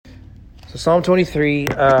So Psalm 23,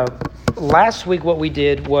 last week what we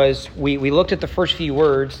did was we looked at the first few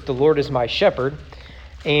words, the Lord is my shepherd,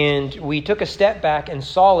 and we took a step back and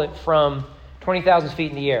saw it from 20,000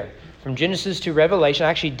 feet in the air. From Genesis to Revelation. I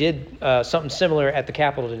actually did something similar at the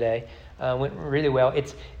Capitol today. Went really well.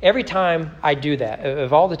 It's every time I do that,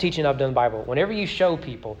 of all the teaching I've done in the Bible, whenever you show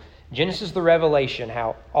people Genesis to Revelation,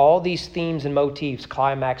 how all these themes and motifs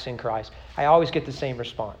climax in Christ, I always get the same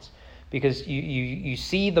response. Because you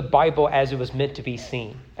see the Bible as it was meant to be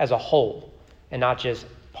seen, as a whole, and not just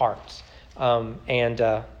parts.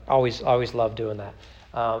 Always love doing that.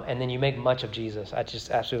 And then you make much of Jesus. I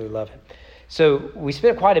just absolutely love him. So we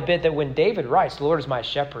spent quite a bit that when David writes, the Lord is my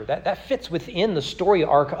shepherd, that fits within the story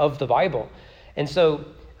arc of the Bible. And so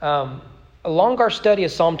along our study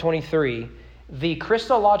of Psalm 23, the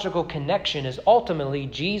Christological connection is ultimately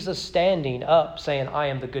Jesus standing up saying, I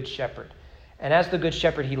am the good shepherd. And as the good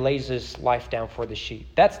shepherd, he lays his life down for the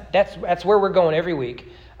sheep. That's where we're going every week,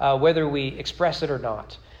 whether we express it or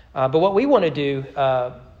not. But what we want to do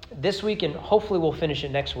this week, and hopefully we'll finish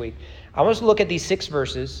it next week, I want us to look at these 6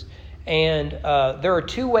 verses. And there are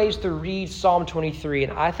 2 ways to read Psalm 23,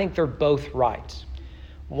 and I think they're both right.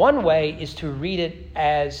 One way is to read it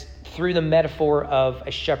as through the metaphor of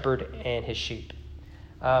a shepherd and his sheep.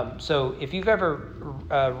 So if you've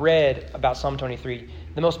ever read about Psalm 23,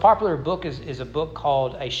 the most popular book is a book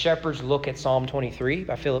called A Shepherd's Look at Psalm 23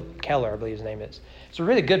 by Philip Keller, I believe his name is. It's a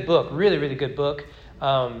really good book, really, really good book.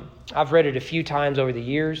 I've read it a few times over the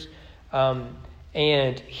years.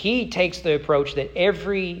 And he takes the approach that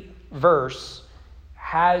every verse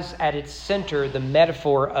has at its center the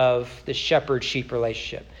metaphor of the shepherd-sheep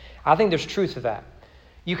relationship. I think there's truth to that.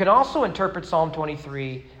 You can also interpret Psalm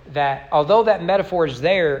 23 that although that metaphor is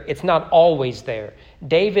there, it's not always there.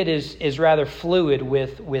 David is rather fluid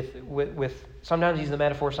with sometimes he's the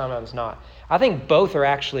metaphor, sometimes not. I think both are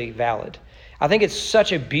actually valid. I think it's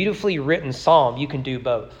such a beautifully written psalm, you can do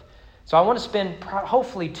both. So I want to spend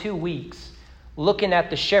hopefully 2 weeks looking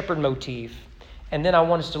at the shepherd motif, and then I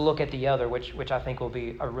want us to look at the other, which I think will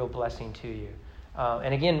be a real blessing to you.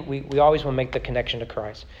 And again, we always want to make the connection to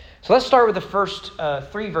Christ. So let's start with the first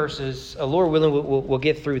 3 verses. Lord willing, we'll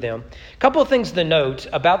get through them. A couple of things to note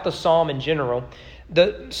about the psalm in general.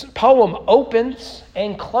 The poem opens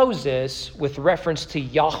and closes with reference to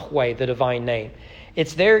Yahweh, the divine name.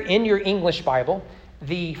 It's there in your English Bible.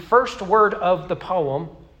 The first word of the poem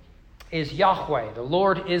is Yahweh. The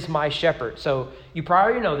Lord is my shepherd. So you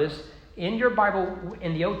probably know this. In your Bible,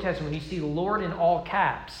 in the Old Testament, when you see Lord in all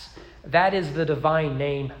caps, that is the divine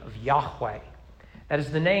name of Yahweh. That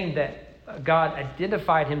is the name that God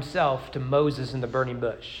identified himself to Moses in the burning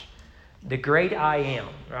bush. The great I am,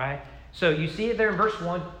 right? So you see it there in verse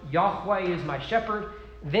 1, Yahweh is my shepherd.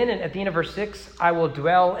 Then at the end of verse 6, I will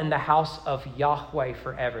dwell in the house of Yahweh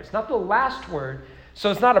forever. It's not the last word,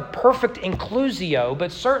 so it's not a perfect inclusio,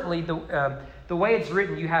 but certainly the way it's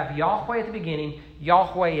written, you have Yahweh at the beginning,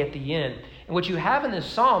 Yahweh at the end. And what you have in this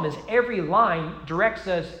psalm is every line directs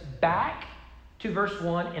us back to verse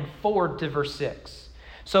 1 and forward to verse 6.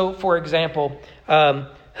 So, for example,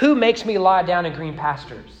 who makes me lie down in green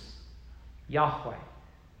pastures? Yahweh.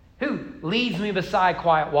 Who leads me beside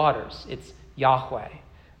quiet waters? It's Yahweh,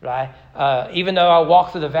 right? Even though I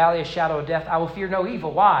walk through the valley of shadow of death, I will fear no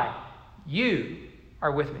evil. Why? You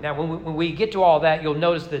are with me. Now, when we get to all that, you'll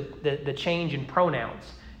notice the change in pronouns.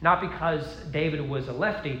 Not because David was a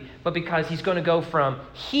lefty, but because he's going to go from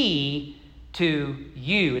he to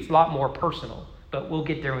you. It's a lot more personal. But we'll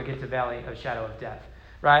get there when we get to the valley of shadow of death.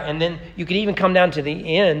 Right? And then you could even come down to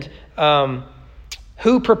the end.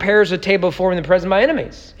 Who prepares a table before me in the presence of my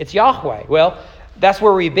enemies? It's Yahweh. Well, that's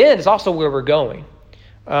where we've been. It's also where we're going.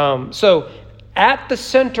 So at the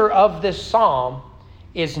center of this psalm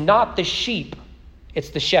is not the sheep. It's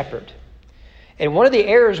the shepherd. And one of the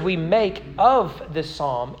errors we make of this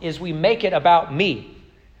psalm is we make it about me.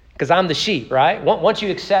 Because I'm the sheep, right? Once you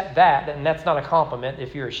accept that, and that's not a compliment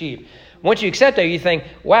if you're a sheep. Once you accept that, you think,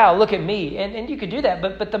 wow, look at me. And you could do that,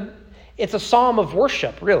 but it's a psalm of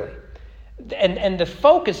worship, really. And the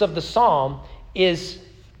focus of the psalm is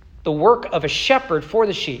the work of a shepherd for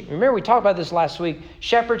the sheep. Remember, we talked about this last week.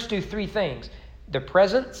 Shepherds do 3 things. Their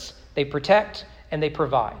presence, they protect, and they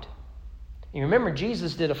provide. You remember,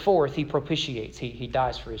 Jesus did a 4th. He propitiates. He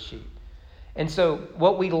dies for his sheep. And so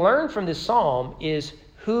what we learn from this psalm is,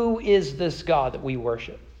 who is this God that we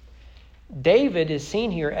worship? David is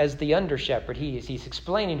seen here as the under shepherd. He's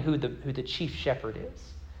explaining who the chief shepherd is.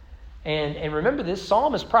 And remember, this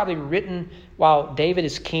psalm is probably written while David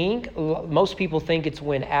is king. Most people think it's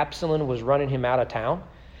when Absalom was running him out of town.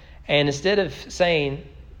 And instead of saying,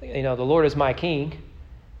 the Lord is my king,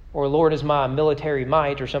 or Lord is my military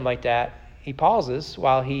might, or something like that, he pauses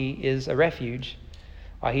while he is a refuge,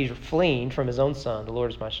 while he's fleeing from his own son. The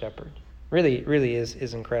Lord is my shepherd. Really, really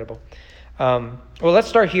is incredible. Well, let's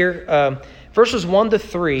start here. Verses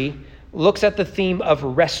 1-3 looks at the theme of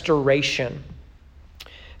restoration.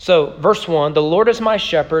 So, verse 1, the Lord is my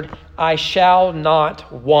shepherd, I shall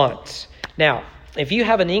not want. Now, if you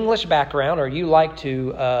have an English background or you like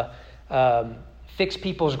to fix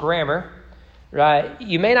people's grammar, right,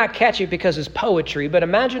 you may not catch it because it's poetry, but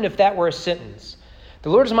imagine if that were a sentence. The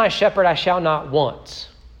Lord is my shepherd, I shall not want.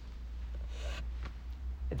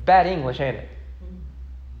 It's bad English, ain't it?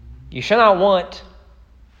 You shall not want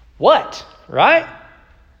what, right?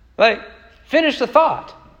 Like, finish the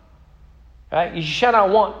thought. Right? You shall not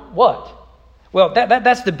want what? Well,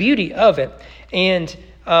 that's the beauty of it. And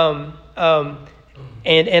of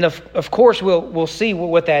course we'll see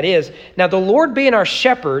what that is. Now, the Lord being our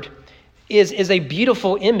shepherd is a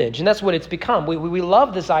beautiful image, and that's what it's become. We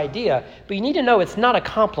love this idea, but you need to know it's not a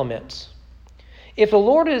compliment. If the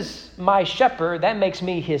Lord is my shepherd, that makes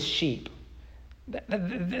me his sheep.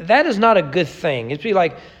 That is not a good thing. It'd be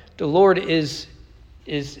like the Lord is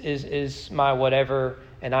my whatever,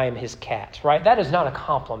 and I am his cat, right? That is not a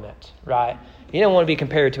compliment, right? You don't want to be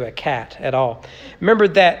compared to a cat at all. Remember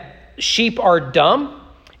that sheep are dumb,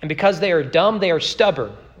 and because they are dumb, they are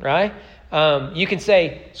stubborn, right? You can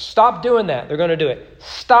say, stop doing that. They're going to do it.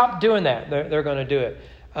 Stop doing that. They're going to do it.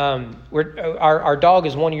 Our dog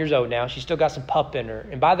is 1 year old now. She's still got some pup in her.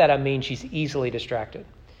 And by that, I mean she's easily distracted.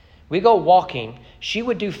 We go walking. She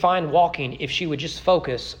would do fine walking if she would just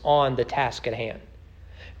focus on the task at hand.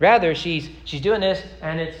 Rather, she's doing this,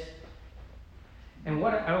 and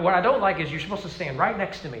what I don't like is you're supposed to stand right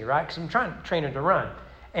next to me, right? Because I'm trying to train her to run.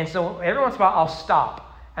 And so every once in a while, I'll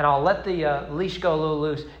stop, and I'll let the leash go a little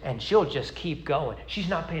loose, and she'll just keep going. She's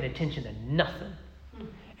not paying attention to nothing.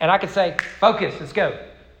 And I could say, focus, let's go.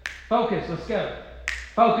 Focus, let's go.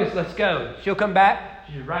 Focus, let's go. She'll come back.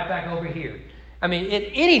 She's right back over here. I mean,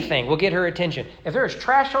 anything will get her attention. If there is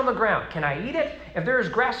trash on the ground, can I eat it? If there is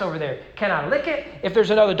grass over there, can I lick it? If there's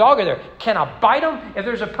another dog over there, can I bite them? If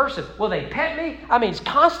there's a person, will they pet me? I mean, it's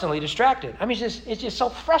constantly distracted. I mean, it's just so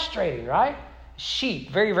frustrating, right? Sheep,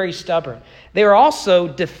 very, very stubborn. They are also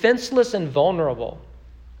defenseless and vulnerable.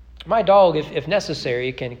 My dog, if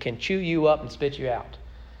necessary, can chew you up and spit you out.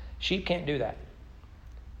 Sheep can't do that.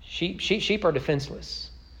 Sheep are defenseless.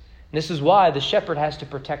 And this is why the shepherd has to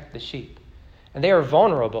protect the sheep. And they are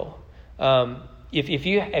vulnerable.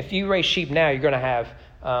 If you raise sheep now, you're going to have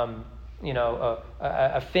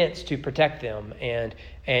a fence to protect them,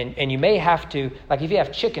 and you may have to, like if you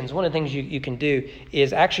have chickens, one of the things you can do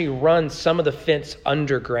is actually run some of the fence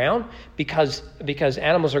underground because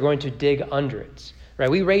animals are going to dig under it. Right?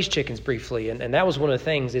 We raised chickens briefly, and that was one of the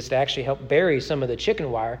things, is to actually help bury some of the chicken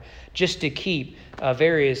wire just to keep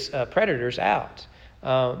various predators out.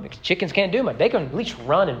 Chickens can't do much. They can at least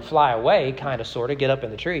run and fly away, kind of, sort of, get up in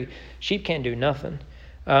the tree. Sheep can't do nothing.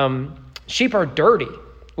 Sheep are dirty.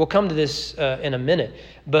 We'll come to this in a minute.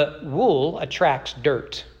 But wool attracts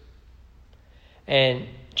dirt. And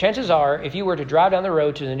chances are, if you were to drive down the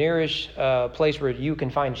road to the nearest place where you can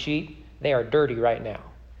find sheep, they are dirty right now.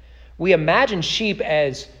 We imagine sheep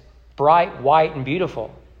as bright, white, and beautiful,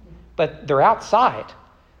 but they're outside.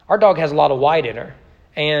 Our dog has a lot of white in her,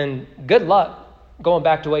 and good luck going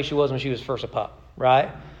back to the way she was when she was first a pup, right?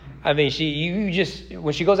 I mean,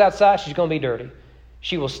 when she goes outside, she's going to be dirty.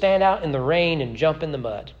 She will stand out in the rain and jump in the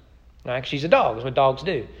mud. Right? She's a dog. That's what dogs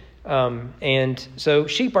do. And so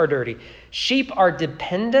sheep are dirty. Sheep are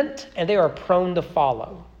dependent, and they are prone to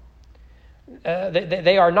follow.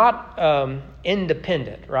 They are not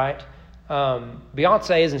independent, right?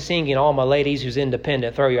 Beyonce isn't singing, all my ladies who's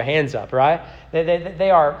independent, throw your hands up, right? They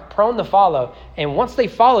are prone to follow. And once they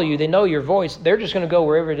follow you, they know your voice. They're just going to go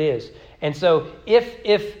wherever it is. And so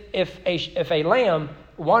if a lamb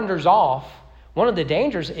wanders off, one of the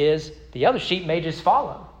dangers is the other sheep may just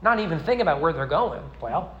follow, not even think about where they're going.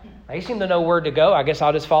 Well, they seem to know where to go. I guess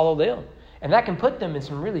I'll just follow them. And that can put them in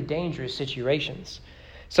some really dangerous situations.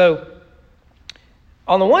 So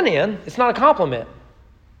on the one hand, it's not a compliment.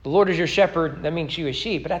 The Lord is your shepherd, that means you as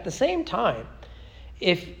sheep. But at the same time,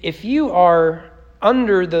 if you are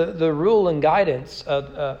under the rule and guidance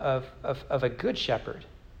of a good shepherd,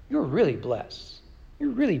 you're really blessed.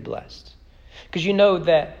 You're really blessed. Because you know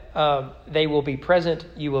that they will be present,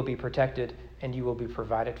 you will be protected, and you will be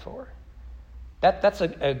provided for. That's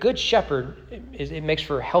a good shepherd. It makes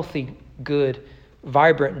for healthy, good,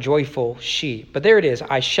 vibrant, joyful sheep. But there it is.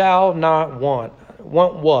 I shall not want.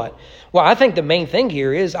 Want what? Well, I think the main thing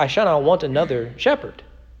here is I shall not want another shepherd.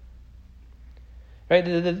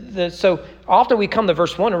 Right? So often we come to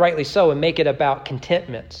verse 1, and rightly so, and make it about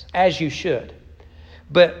contentment, as you should.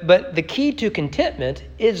 But the key to contentment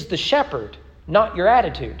is the shepherd, not your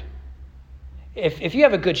attitude. If you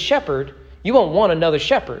have a good shepherd, you won't want another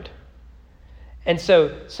shepherd. And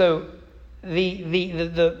so the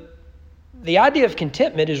idea of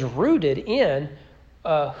contentment is rooted in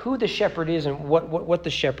who the shepherd is and what the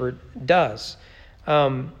shepherd does.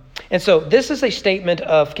 And so this is a statement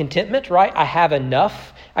of contentment, right? I have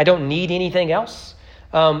enough. I don't need anything else.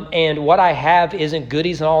 And what I have isn't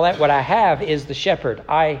goodies and all that. What I have is the shepherd.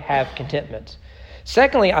 I have contentment.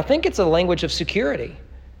 Secondly, I think it's a language of security,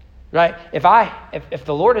 right? If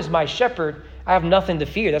the Lord is my shepherd, I have nothing to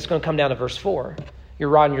fear. That's going to come down to verse 4. Your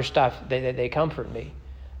rod and your staff, they comfort me.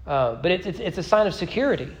 But it's a sign of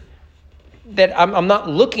security that I'm not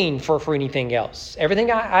looking for anything else.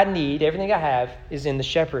 Everything I need, everything I have is in the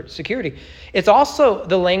shepherd. Security. It's also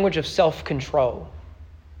the language of self-control.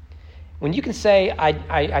 When you can say,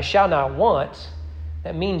 I shall not want,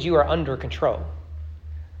 that means you are under control.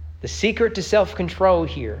 The secret to self-control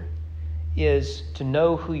here is to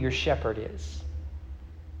know who your shepherd is.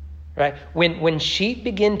 Right? When sheep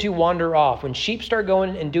begin to wander off, when sheep start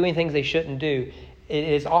going and doing things they shouldn't do, it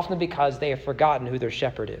is often because they have forgotten who their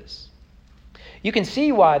shepherd is. You can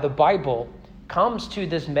see why the Bible comes to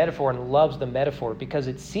this metaphor and loves the metaphor, because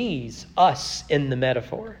it sees us in the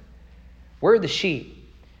metaphor. We're the sheep.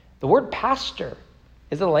 The word pastor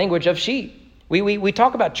is the language of sheep. We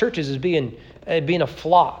talk about churches as being a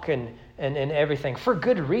flock and everything for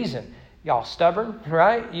good reason. Y'all stubborn,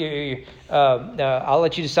 right? I'll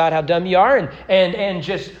let you decide how dumb you are and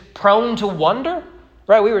just prone to wonder,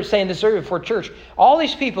 right? We were saying this earlier before church. All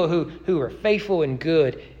these people who are faithful and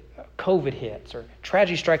good, COVID hits or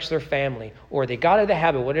tragedy strikes their family, or they got out of the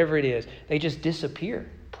habit, whatever it is, they just disappear,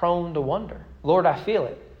 prone to wonder. Lord, I feel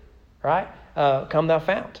it, right? Come thou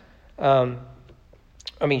fount.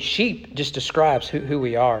 Sheep just describes who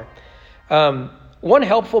we are. One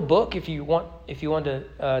helpful book, if you want to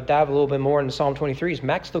dive a little bit more into Psalm 23, is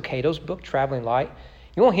Max Lucado's book, Traveling Light.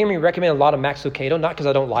 You won't hear me recommend a lot of Max Lucado, not because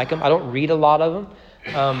I don't like him. I don't read a lot of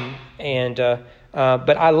them.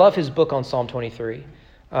 But I love his book on Psalm 23.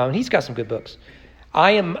 He's got some good books. He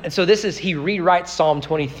rewrites Psalm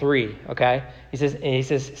 23, okay? He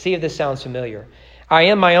says, see if this sounds familiar. I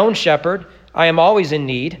am my own shepherd. I am always in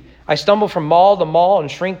need. I stumble from mall to mall and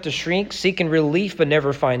shrink to shrink, seeking relief but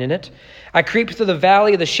never finding it. I creep through the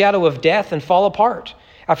valley of the shadow of death and fall apart.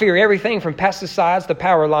 I fear everything from pesticides to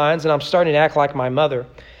power lines, and I'm starting to act like my mother.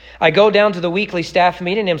 I go down to the weekly staff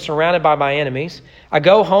meeting and am surrounded by my enemies. I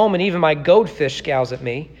go home and even my goldfish scowls at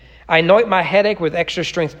me. I anoint my headache with extra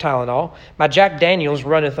strength Tylenol. My Jack Daniels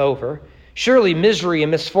runneth over. Surely misery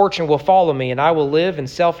and misfortune will follow me, and I will live in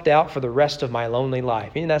self-doubt for the rest of my lonely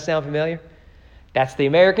life. Doesn't that sound familiar? That's the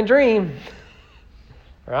American dream,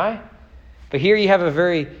 right? But here you have a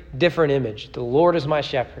very different image. The Lord is my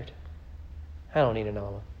shepherd. I don't need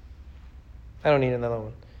another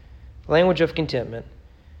one. Language of contentment.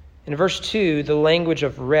 In verse 2, the language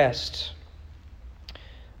of rest.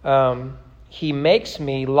 He makes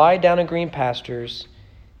me lie down in green pastures.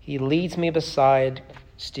 He leads me beside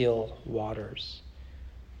still waters.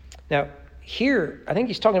 Now, here, I think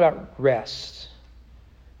he's talking about rest.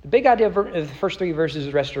 The big idea of the first 3 verses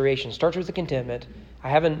is restoration. Starts with the contentment. I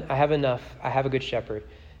have enough. I have a good shepherd.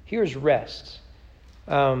 Here's rest.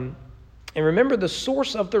 And remember, the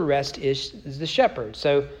source of the rest is the shepherd.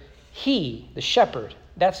 So he, the shepherd,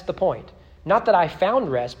 that's the point. Not that I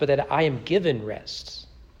found rest, but that I am given rest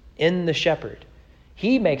in the shepherd.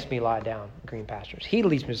 He makes me lie down in green pastures. He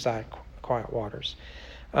leads me beside quiet waters.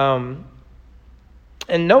 And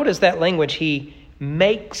notice that language, he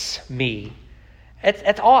makes me.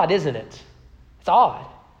 It's odd, isn't it? It's odd.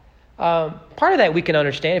 Part of that we can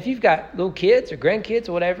understand. If you've got little kids or grandkids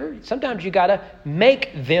or whatever, sometimes you got to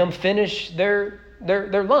make them finish their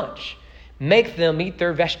lunch. Make them eat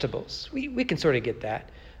their vegetables. We can sort of get that.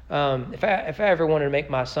 If I ever wanted to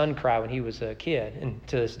make my son cry when he was a kid, and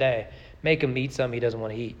to this day, make him eat something he doesn't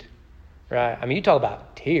want to eat. Right? You talk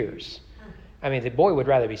about tears. The boy would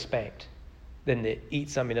rather be spanked than to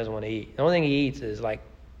eat something he doesn't want to eat. The only thing he eats is like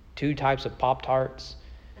 2 types of Pop-Tarts,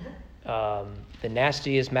 the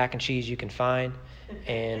nastiest mac and cheese you can find,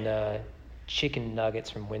 and chicken nuggets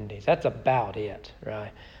from Wendy's. That's about it,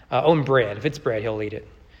 right? And bread. If it's bread, he'll eat it.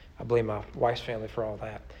 I blame my wife's family for all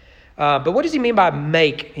that. But what does he mean by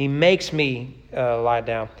make? He makes me lie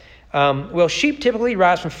down. Sheep typically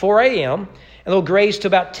rise from 4 a.m. and they'll graze to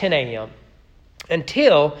about 10 a.m.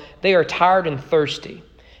 until they are tired and thirsty.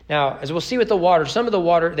 Now, as we'll see with the water, some of the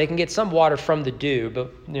water, they can get some water from the dew,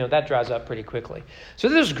 but that dries up pretty quickly. So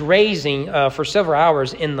they're just grazing for several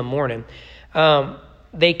hours in the morning.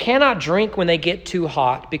 They cannot drink when they get too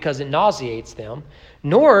hot because it nauseates them,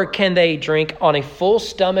 nor can they drink on a full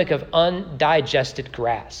stomach of undigested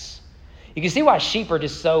grass. You can see why sheep are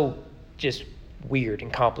just so weird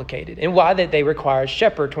and complicated, and why that they require a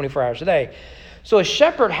shepherd 24 hours a day. So a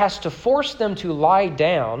shepherd has to force them to lie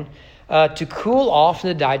down to cool off and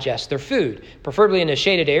to digest their food, preferably in a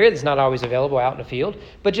shaded area that's not always available out in the field.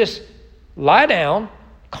 But just lie down,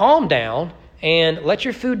 calm down, and let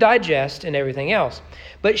your food digest and everything else.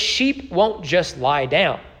 But sheep won't just lie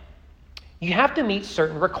down. You have to meet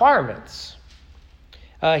certain requirements.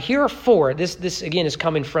 Here are four. This again is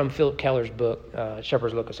coming from Philip Keller's book,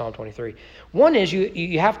 Shepherd's Look at Psalm 23. One is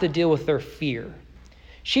you have to deal with their fear.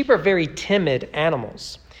 Sheep are very timid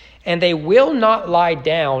animals, and they will not lie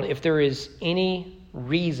down if there is any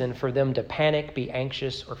reason for them to panic, be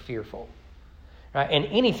anxious, or fearful. Right? And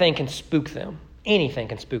anything can spook them. Anything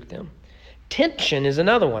can spook them. Tension is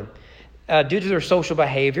another one. Due to their social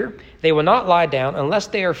behavior, they will not lie down unless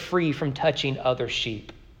they are free from touching other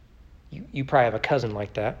sheep. You probably have a cousin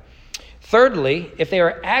like that. Thirdly, if they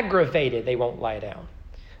are aggravated, they won't lie down.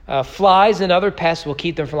 Flies and other pests will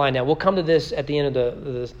keep them from lying down. We'll come to this at the end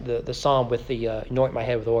of the psalm with the anoint my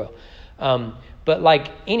head with oil. But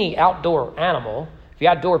like any outdoor animal, the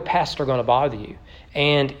outdoor pests are going to bother you.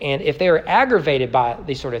 And if they are aggravated by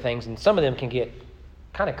these sort of things, and some of them can get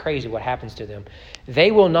kind of crazy what happens to them,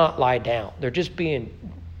 they will not lie down. They're driving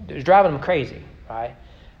them crazy, right?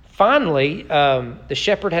 Finally, the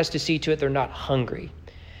shepherd has to see to it they're not hungry.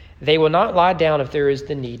 They will not lie down if there is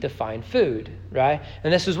the need to find food, right?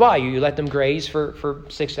 And this is why you let them graze for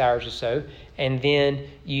 6 hours or so, and then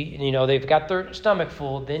they've got their stomach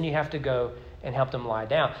full. Then you have to go and help them lie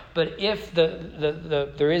down. But if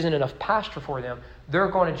there isn't enough pasture for them, they're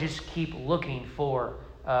going to just keep looking for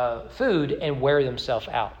food and wear themselves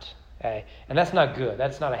out. Okay? And that's not good.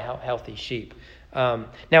 That's not a healthy sheep. Now,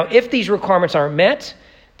 if these requirements aren't met,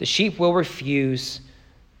 the sheep will refuse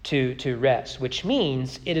to rest, which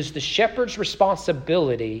means it is the shepherd's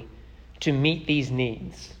responsibility to meet these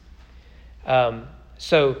needs.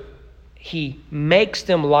 So he makes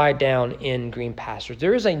them lie down in green pastures.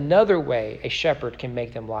 There is another way a shepherd can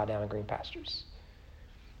make them lie down in green pastures.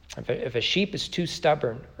 If a sheep is too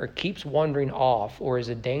stubborn or keeps wandering off or is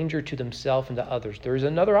a danger to themselves and to others, there is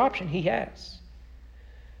another option he has.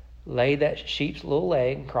 Lay that sheep's little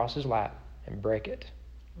leg across his lap and break it.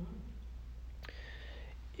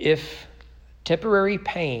 If temporary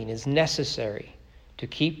pain is necessary to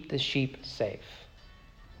keep the sheep safe,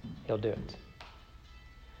 he'll do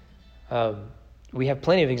it. We have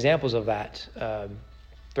plenty of examples of that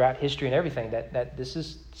throughout history and everything, that this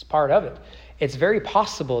is part of it. It's very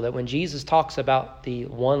possible that when Jesus talks about the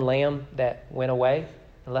one lamb that went away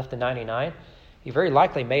and left the 99, he very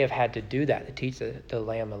likely may have had to do that to teach the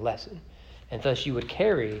lamb a lesson. And thus you would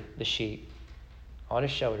carry the sheep on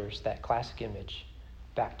his shoulders, that classic image,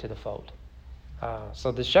 back to the fold.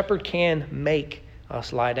 So the shepherd can make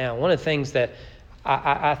us lie down. One of the things that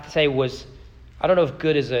I say was, I don't know if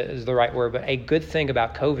good is the right word, but a good thing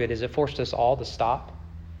about COVID is it forced us all to stop.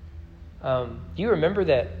 Do you remember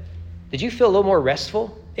that? Did you feel a little more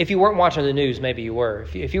restful? If you weren't watching the news, maybe you were.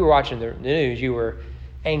 If you were watching the news, you were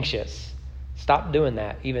anxious. Stop doing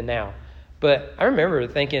that even now. But I remember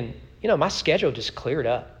thinking, my schedule just cleared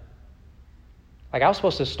up. Like I was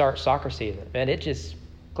supposed to start soccer season. Man, it just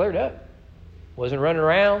cleared up. Wasn't running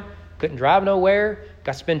around. Couldn't drive nowhere.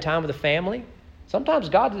 Got to spend time with the family. Sometimes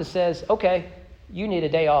God just says, okay, you need a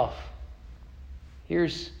day off.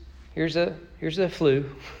 Here's a flu.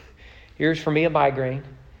 Here's for me a migraine.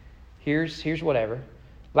 Here's whatever.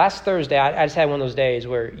 Last Thursday, I just had one of those days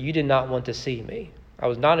where you did not want to see me. I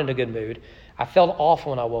was not in a good mood. I felt awful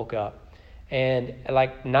when I woke up. And at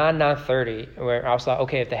like 9:30, where I was like,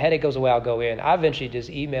 okay, if the headache goes away, I'll go in. I eventually just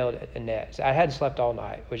emailed Annette. I hadn't slept all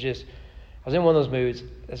night. I was in one of those moods.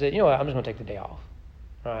 I said, you know what, I'm just going to take the day off.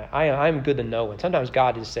 All right, I'm good to know. And sometimes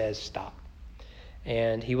God just says, stop.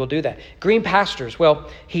 And he will do that. Green pastures. Well,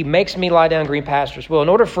 he makes me lie down in green pastures. Well, in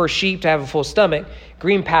order for a sheep to have a full stomach,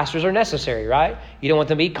 green pastures are necessary, right? You don't want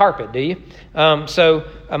them to eat carpet, do you? So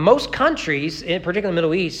most countries, in particular the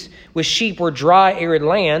Middle East, with sheep were dry, arid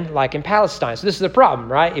land, like in Palestine. So this is the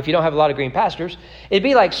problem, right? If you don't have a lot of green pastures, it'd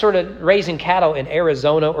be like sort of raising cattle in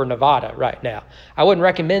Arizona or Nevada right now. I wouldn't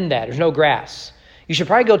recommend that. There's no grass. You should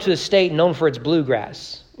probably go to a state known for its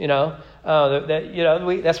bluegrass. That's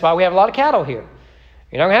why we have a lot of cattle here.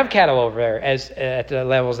 You're not going to have cattle over there at the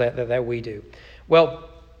levels that we do. Well,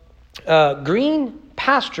 green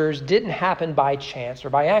pastures didn't happen by chance or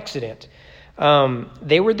by accident.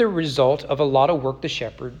 They were the result of a lot of work the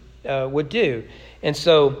shepherd would do. And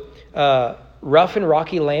so rough and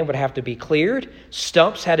rocky land would have to be cleared.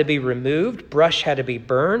 Stumps had to be removed. Brush had to be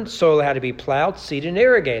burned. Soil had to be plowed, seeded, and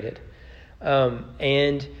irrigated.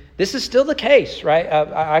 And this is still the case, right?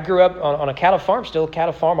 I grew up on a cattle farm, still a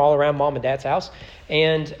cattle farm all around Mom and Dad's house.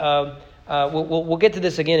 And we'll get to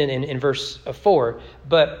this again in verse 4.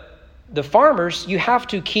 But the farmers, you have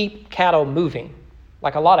to keep cattle moving,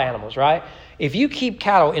 like a lot of animals, right? If you keep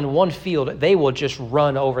cattle in one field, they will just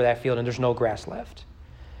run over that field and there's no grass left.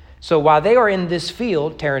 So while they are in this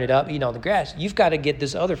field, tearing it up, the grass, you've got to get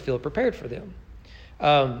this other field prepared for them.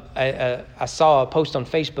 I saw a post on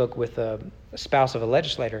Facebook with a spouse of a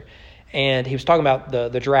legislator, and he was talking about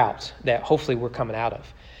the drought that hopefully we're coming out of.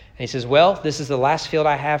 And he says, well, this is the last field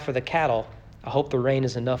I have for the cattle. I hope the rain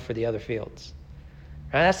is enough for the other fields.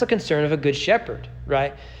 Right? That's the concern of a good shepherd,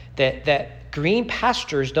 right? That green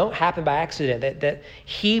pastures don't happen by accident, that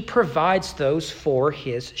he provides those for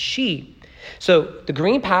his sheep. So the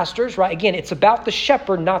green pastures, right? Again, it's about the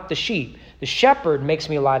shepherd, not the sheep. The shepherd makes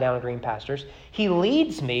me lie down in green pastures. He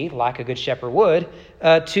leads me, like a good shepherd would,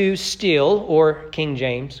 to still, or King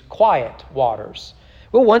James, quiet waters.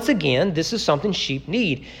 Well, once again, this is something sheep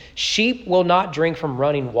need. Sheep will not drink from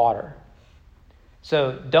running water.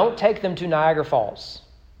 So don't take them to Niagara Falls,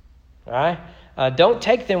 all right? Don't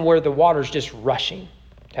take them where the water's just rushing,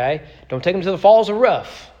 okay? Don't take them to the Falls of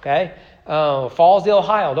Rough, okay? Falls of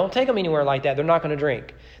Ohio. Don't take them anywhere like that. They're not going to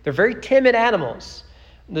drink. They're very timid animals.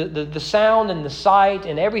 The sound and the sight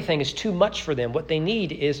and everything is too much for them. What they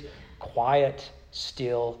need is quiet,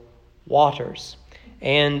 still waters.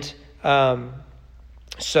 And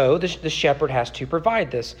so the shepherd has to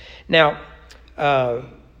provide this. Now,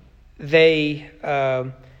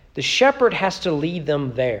 the shepherd has to lead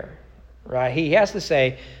them there, right? He has to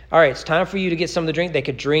say, all right, it's time for you to get some of the drink. They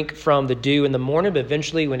could drink from the dew in the morning, but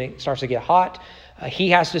eventually when it starts to get hot, he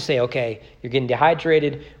has to say, okay, you're getting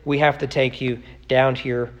dehydrated. We have to take you down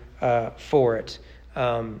here for it.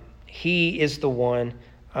 He is the one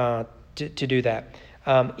to do that.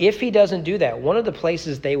 If he doesn't do that, one of the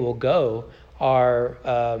places they will go are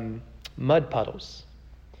mud puddles.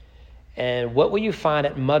 And what will you find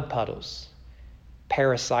at mud puddles?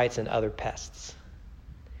 Parasites and other pests.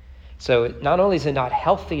 So not only is it not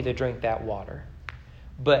healthy to drink that water,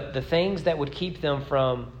 but the things that would keep them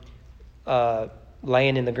from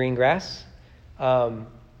laying in the green grass,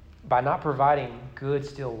 by not providing good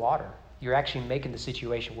still water, you're actually making the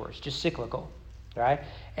situation worse, just cyclical, right?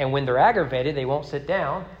 And when they're aggravated, they won't sit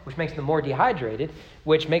down, which makes them more dehydrated,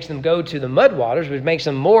 which makes them go to the mud waters, which makes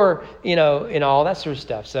them more, and all that sort of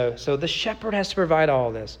stuff. So the shepherd has to provide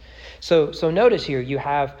all this. So notice here, you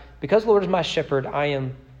have, because the Lord is my shepherd, I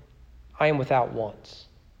am without wants.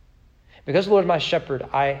 Because the Lord is my shepherd,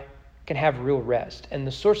 I can have real rest. And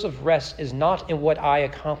the source of rest is not in what I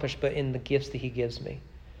accomplish, but in the gifts that he gives me.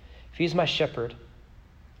 If he's my shepherd,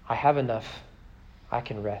 I have enough. I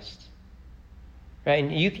can rest. Right?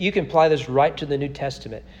 And you can apply this right to the New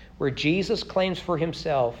Testament, where Jesus claims for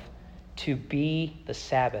himself to be the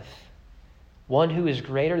Sabbath. One who is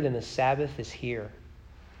greater than the Sabbath is here.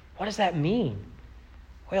 What does that mean?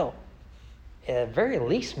 Well, at the very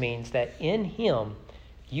least means that in him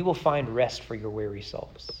you will find rest for your weary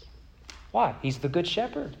souls. Why? He's the good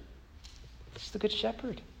shepherd. He's the good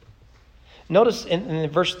shepherd. Notice in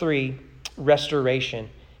verse 3, restoration.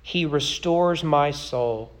 He restores my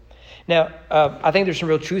soul. Now, I think there's some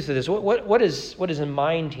real truth to this. What is in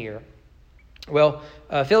mind here? Well,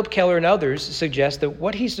 Philip Keller and others suggest that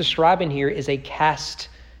what he's describing here is a cast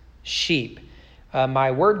sheep.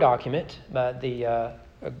 My Word document, the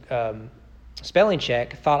spelling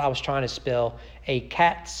check, thought I was trying to spell a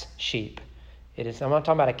cat's sheep. It is. I'm not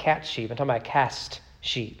talking about a cat sheep. I'm talking about a cast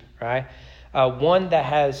sheep, right? One that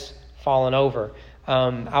has fallen over.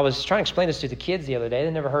 I was trying to explain this to the kids the other day.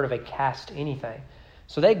 They never heard of a cast anything.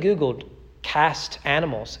 So they Googled cast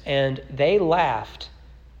animals, and they laughed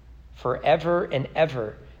forever and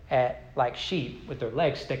ever at like sheep with their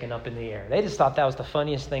legs sticking up in the air. They just thought that was the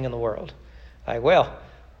funniest thing in the world. Like, well,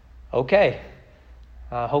 okay.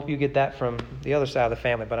 I hope you get that from the other side of the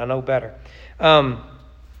family, but I know better.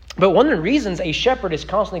 But one of the reasons a shepherd is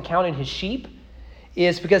constantly counting his sheep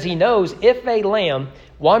is because he knows if a lamb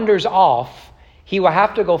wanders off, he will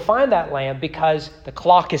have to go find that lamb because the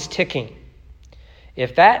clock is ticking.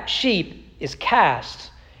 If that sheep is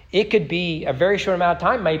cast, it could be a very short amount of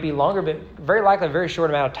time, maybe longer, but very likely a very short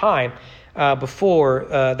amount of time before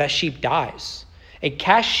that sheep dies. A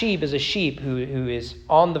cast sheep is a sheep who is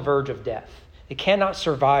on the verge of death. It cannot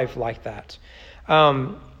survive like that.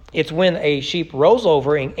 It's when a sheep rolls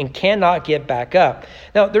over and cannot get back up.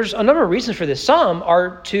 Now, there's a number of reasons for this. Some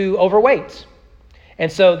are too overweight,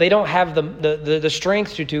 and so they don't have the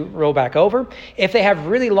strength to roll back over. If they have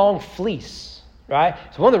really long fleece, right?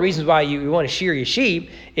 So one of the reasons why you want to shear your sheep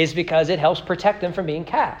is because it helps protect them from being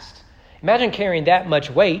cast. Imagine carrying that much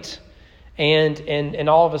weight, and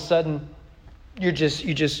all of a sudden you're just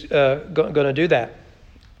going to do that.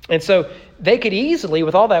 And so they could easily,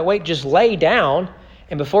 with all that weight, just lay down,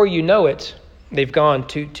 and before you know it, they've gone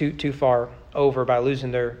too far over by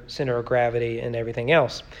losing their center of gravity and everything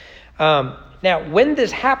else. Now, when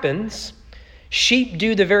this happens, sheep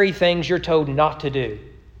do the very things you're told not to do.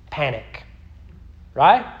 Panic,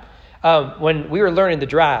 right? When we were learning to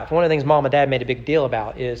drive, one of the things Mom and Dad made a big deal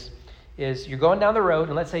about is you're going down the road,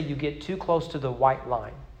 and let's say you get too close to the white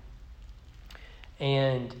line.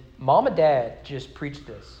 And Mom and Dad just preached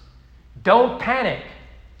this. Don't panic.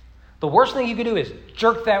 The worst thing you can do is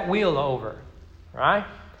jerk that wheel over, right?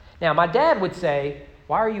 Now, my dad would say,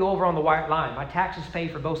 why are you over on the white line? My taxes pay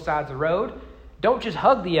for both sides of the road. Don't just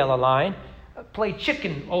hug the yellow line. Play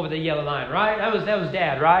chicken over the yellow line, right? That was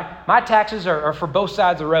Dad, right? My taxes are for both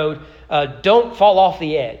sides of the road. Don't fall off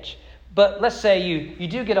the edge. But let's say you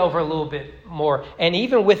do get over a little bit more. And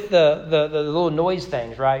even with the little noise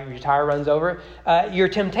things, right? Your tire runs over. Your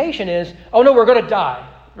temptation is, oh no, we're going to die,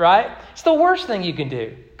 right? It's the worst thing you can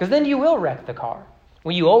do, because then you will wreck the car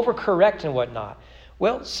when you overcorrect and whatnot.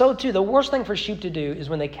 Well, so too, the worst thing for sheep to do is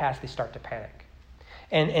when they cast, they start to panic.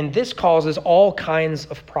 And this causes all kinds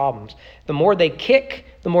of problems. The more they kick,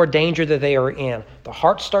 the more danger that they are in. The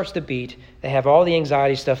heart starts to beat. They have all the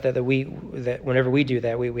anxiety stuff that whenever we do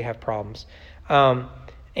that, we have problems. The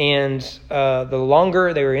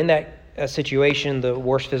longer they are in that situation, the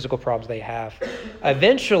worse physical problems they have.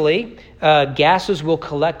 Eventually, gases will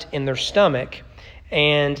collect in their stomach,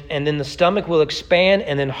 and then the stomach will expand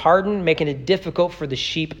and then harden, making it difficult for the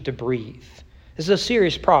sheep to breathe. This is a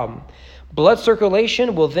serious problem. Blood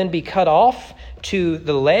circulation will then be cut off to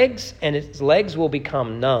the legs, and its legs will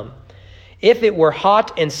become numb. If it were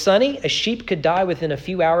hot and sunny, a sheep could die within a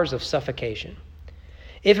few hours of suffocation.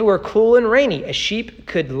 If it were cool and rainy, a sheep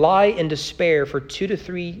could lie in despair for 2 to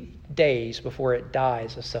 3 days before it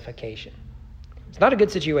dies of suffocation. It's not a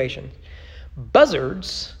good situation.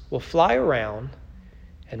 Buzzards will fly around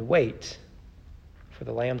and wait for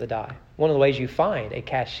the lamb to die. One of the ways you find a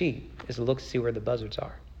cast sheep is to look to see where the buzzards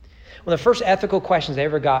are. One of the first ethical questions I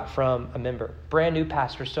ever got from a member, brand new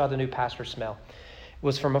pastor, still had the new pastor smell,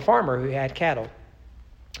 was from a farmer who had cattle.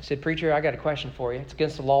 He said, "Preacher, I got a question for you. It's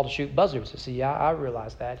against the law to shoot buzzards." I said, "Yeah, I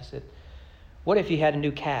realize that." He said, "What if you had a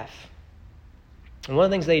new calf?" And one of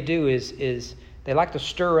the things they do is they like to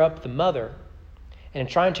stir up the mother, and in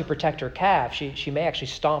trying to protect her calf, she may actually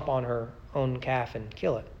stomp on her own calf and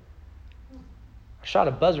kill it. I shot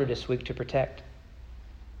a buzzard this week to protect.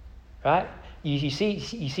 Right? You see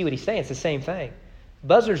what he's saying? It's the same thing.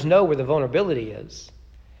 Buzzards know where the vulnerability is,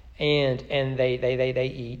 and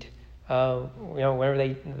they eat. Whenever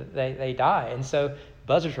they die, and so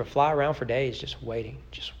buzzards will fly around for days, just waiting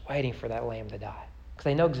for that lamb to die, because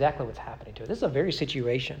they know exactly what's happening to it. This is a very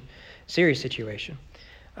serious situation,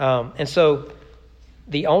 and so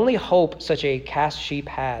the only hope such a cast sheep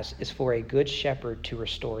has is for a good shepherd to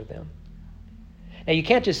restore them. Now you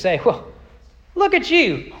can't just say, "Well, look at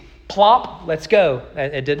you. Plop, let's go."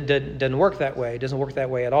 It doesn't work that way. It doesn't work that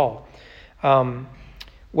way at all.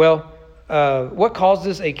 What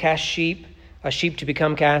causes a sheep to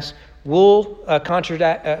become cast? Wool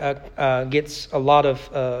gets a lot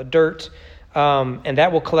of dirt, and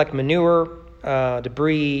that will collect manure,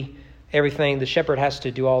 debris, everything. The shepherd has to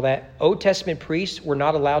do all that. Old Testament priests were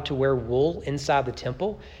not allowed to wear wool inside the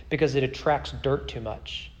temple because it attracts dirt too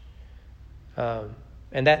much.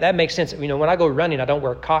 And that makes sense. When I go running, I don't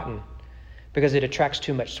wear cotton because it attracts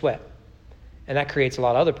too much sweat. And that creates a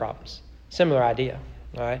lot of other problems. Similar idea,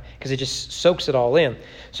 all right? Because it just soaks it all in.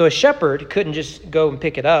 So a shepherd couldn't just go and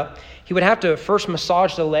pick it up. He would have to first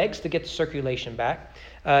massage the legs to get the circulation back.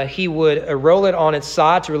 He would roll it on its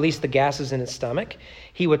side to release the gases in its stomach.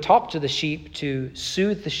 He would talk to the sheep to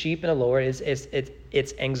soothe the sheep and lower its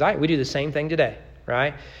anxiety. We do the same thing today.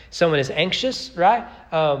 Right? Someone is anxious, right?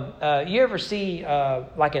 You ever see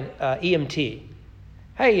like an EMT?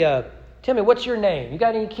 Hey, tell me, what's your name? You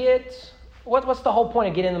got any kids? What's the whole point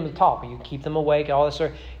of getting them to talk? You keep them awake, all this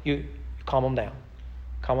sort. You calm them down,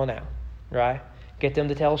 right? Get them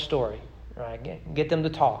to tell a story, right? Get them to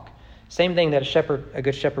talk. Same thing that a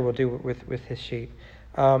good shepherd will do with his sheep.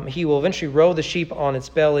 He will eventually roll the sheep on its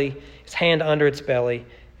belly, his hand under its belly,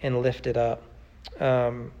 and lift it up.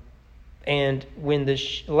 And when the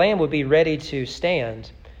lamb would be ready to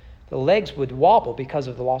stand, the legs would wobble because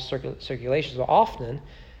of the lost circulation. So often,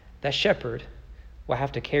 that shepherd will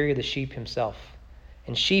have to carry the sheep himself.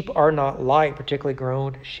 And sheep are not light, particularly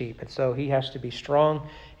grown sheep. And so he has to be strong.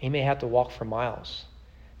 He may have to walk for miles.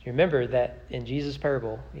 You remember that in Jesus'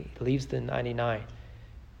 parable, he leaves the 99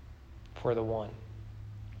 for the one.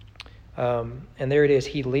 And there it is.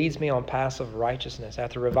 He leads me on paths of righteousness.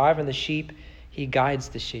 After reviving the sheep, he guides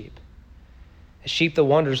the sheep. A sheep that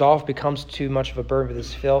wanders off becomes too much of a burden with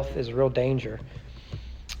his filth is a real danger.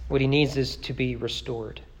 What he needs is to be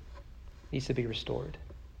restored. He needs to be restored.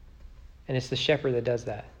 And it's the shepherd that does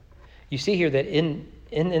that. You see here that in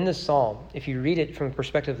this psalm, if you read it from the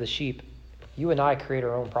perspective of the sheep, you and I create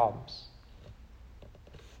our own problems.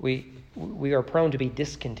 We are prone to be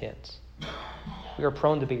discontent. We are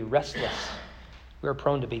prone to be restless. We are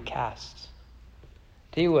prone to be cast.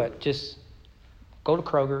 Tell you what, just go to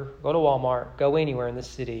Kroger, go to Walmart, go anywhere in this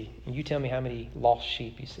city, and you tell me how many lost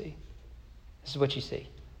sheep you see. This is what you see.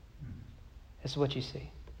 This is what you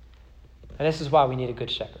see. And this is why we need a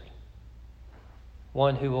good shepherd.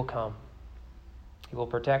 One who will come. He will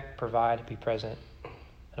protect, provide, be present,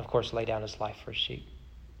 and of course lay down his life for his sheep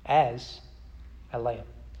as a lamb.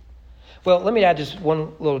 Well, let me add just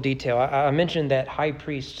one little detail. I mentioned that high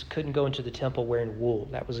priests couldn't go into the temple wearing wool.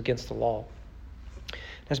 That was against the law.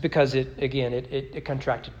 That's because it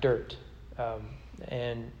contracted dirt.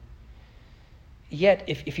 And yet,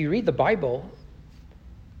 if you read the Bible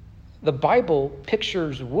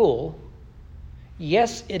pictures wool.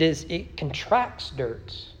 Yes, it contracts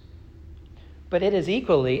dirt, but it is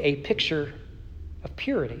equally a picture of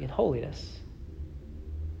purity and holiness.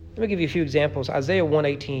 Let me give you a few examples. Isaiah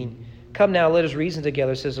 1:18. Come now, let us reason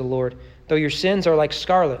together, says the Lord. Though your sins are like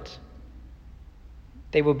scarlet,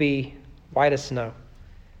 they will be white as snow.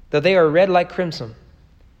 Though they are red like crimson,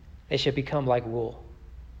 they shall become like wool.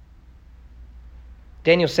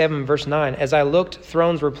 Daniel 7, verse 9. As I looked,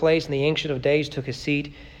 thrones were placed, and the Ancient of Days took his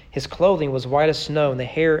seat. His clothing was white as snow, and the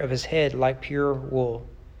hair of his head like pure wool.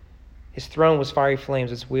 His throne was fiery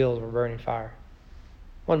flames, its wheels were burning fire.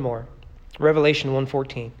 One more. Revelation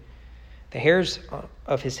 1:14. The hairs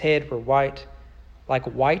of his head were white, like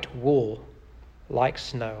white wool, like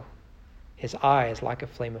snow. His eyes like a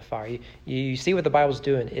flame of fire. You see what the Bible's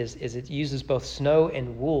doing is it uses both snow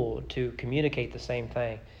and wool to communicate the same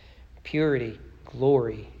thing. Purity,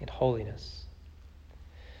 glory, and holiness.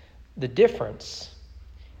 The difference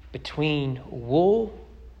between wool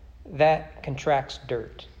that contracts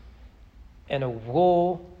dirt and a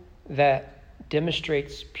wool that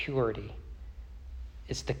demonstrates purity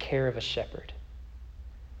is the care of a shepherd.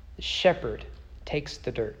 The shepherd takes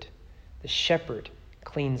the dirt. The shepherd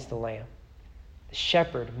cleans the lamb. The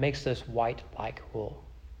shepherd makes us white like wool.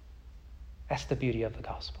 That's the beauty of the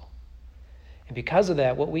gospel. And because of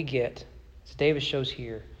that, what we get, as David shows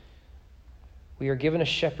here, we are given a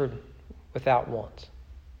shepherd without want.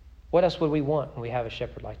 What else would we want when we have a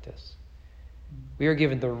shepherd like this? We are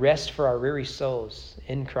given the rest for our weary souls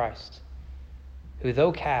in Christ, who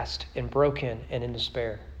though cast and broken and in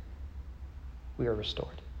despair, we are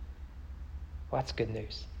restored. Well, that's good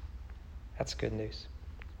news. That's good news.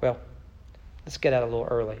 Well, let's get out a little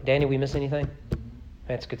early. Danny, we miss anything?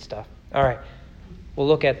 That's good stuff. All right. We'll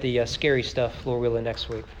look at the scary stuff, Lord willing, next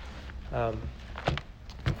week.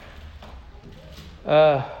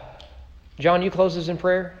 John, you close us in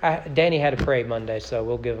prayer? Danny had to pray Monday, so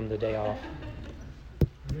we'll give him the day off.